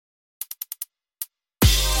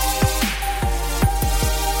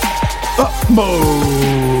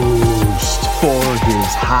utmost for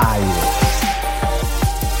his highest.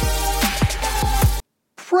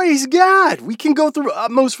 Praise God! We can go through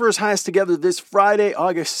Utmost for his highest together this Friday,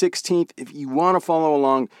 August 16th. If you want to follow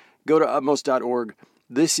along, go to utmost.org.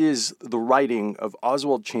 This is the writing of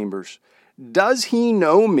Oswald Chambers. Does he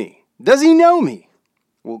know me? Does he know me?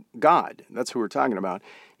 Well, God, that's who we're talking about.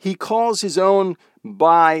 He calls his own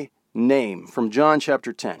by name from John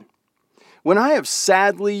chapter 10. When I have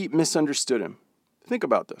sadly misunderstood him, think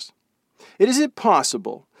about this. Is it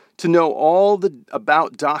possible to know all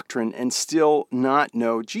about doctrine and still not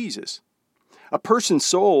know Jesus? A person's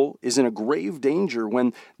soul is in a grave danger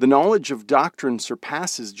when the knowledge of doctrine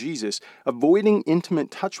surpasses Jesus, avoiding intimate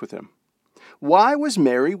touch with him. Why was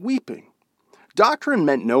Mary weeping? Doctrine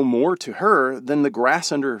meant no more to her than the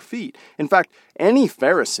grass under her feet. In fact, any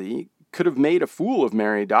Pharisee could have made a fool of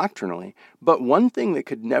Mary doctrinally, but one thing they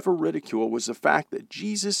could never ridicule was the fact that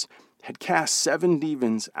Jesus had cast 7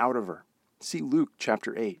 demons out of her. See Luke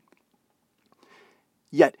chapter 8.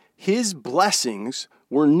 Yet his blessings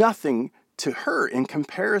were nothing to her in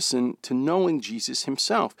comparison to knowing Jesus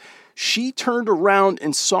himself. She turned around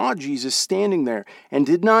and saw Jesus standing there and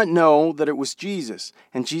did not know that it was Jesus.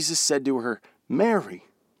 And Jesus said to her, "Mary."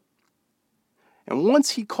 And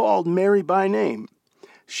once he called Mary by name,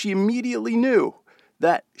 she immediately knew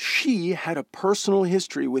that she had a personal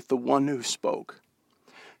history with the one who spoke.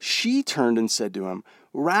 She turned and said to him,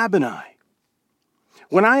 "Rabboni."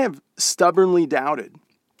 When I have stubbornly doubted,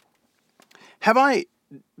 have I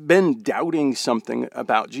been doubting something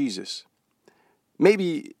about Jesus?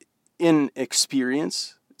 Maybe in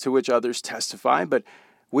experience to which others testify, but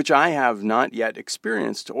which I have not yet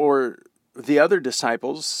experienced. Or the other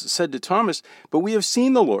disciples said to Thomas, "But we have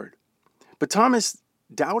seen the Lord." But Thomas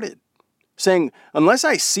doubted, saying, "Unless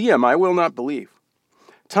I see him, I will not believe."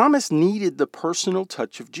 Thomas needed the personal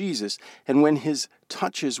touch of Jesus, and when his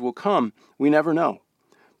touches will come, we never know.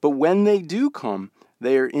 But when they do come,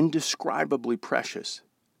 they are indescribably precious.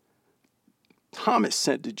 Thomas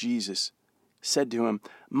said to him,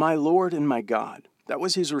 "My Lord and my God." That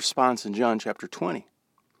was his response in John chapter 20.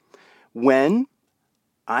 When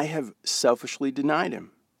I have selfishly denied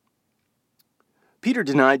him. Peter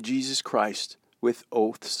denied Jesus Christ with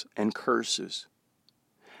oaths and curses.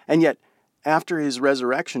 And yet, after his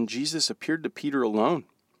resurrection, Jesus appeared to Peter alone.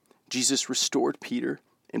 Jesus restored Peter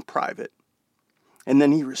in private. And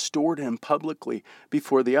then he restored him publicly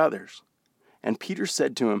before the others. And Peter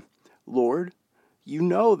said to him, "Lord, you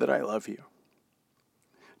know that I love you."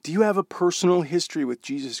 Do you have a personal history with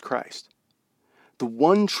Jesus Christ? The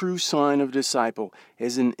one true sign of a disciple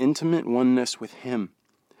is an intimate oneness with him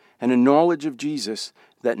and a knowledge of Jesus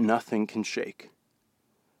that nothing can shake.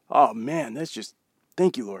 Oh man,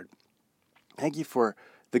 thank you, Lord. Thank you for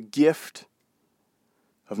the gift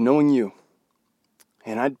of knowing you.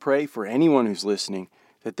 And I'd pray for anyone who's listening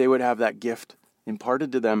that they would have that gift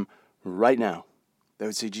imparted to them right now. They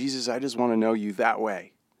would say, "Jesus, I just want to know you that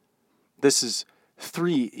way." This is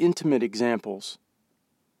 3 intimate examples.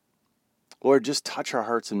 Lord, just touch our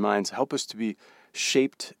hearts and minds. Help us to be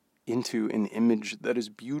shaped into an image that is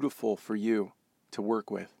beautiful for you to work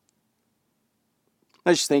with.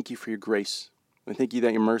 I just thank you for your grace. I thank you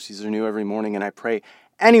that your mercies are new every morning. And I pray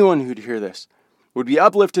anyone who'd hear this would be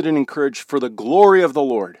uplifted and encouraged for the glory of the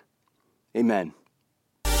Lord. Amen.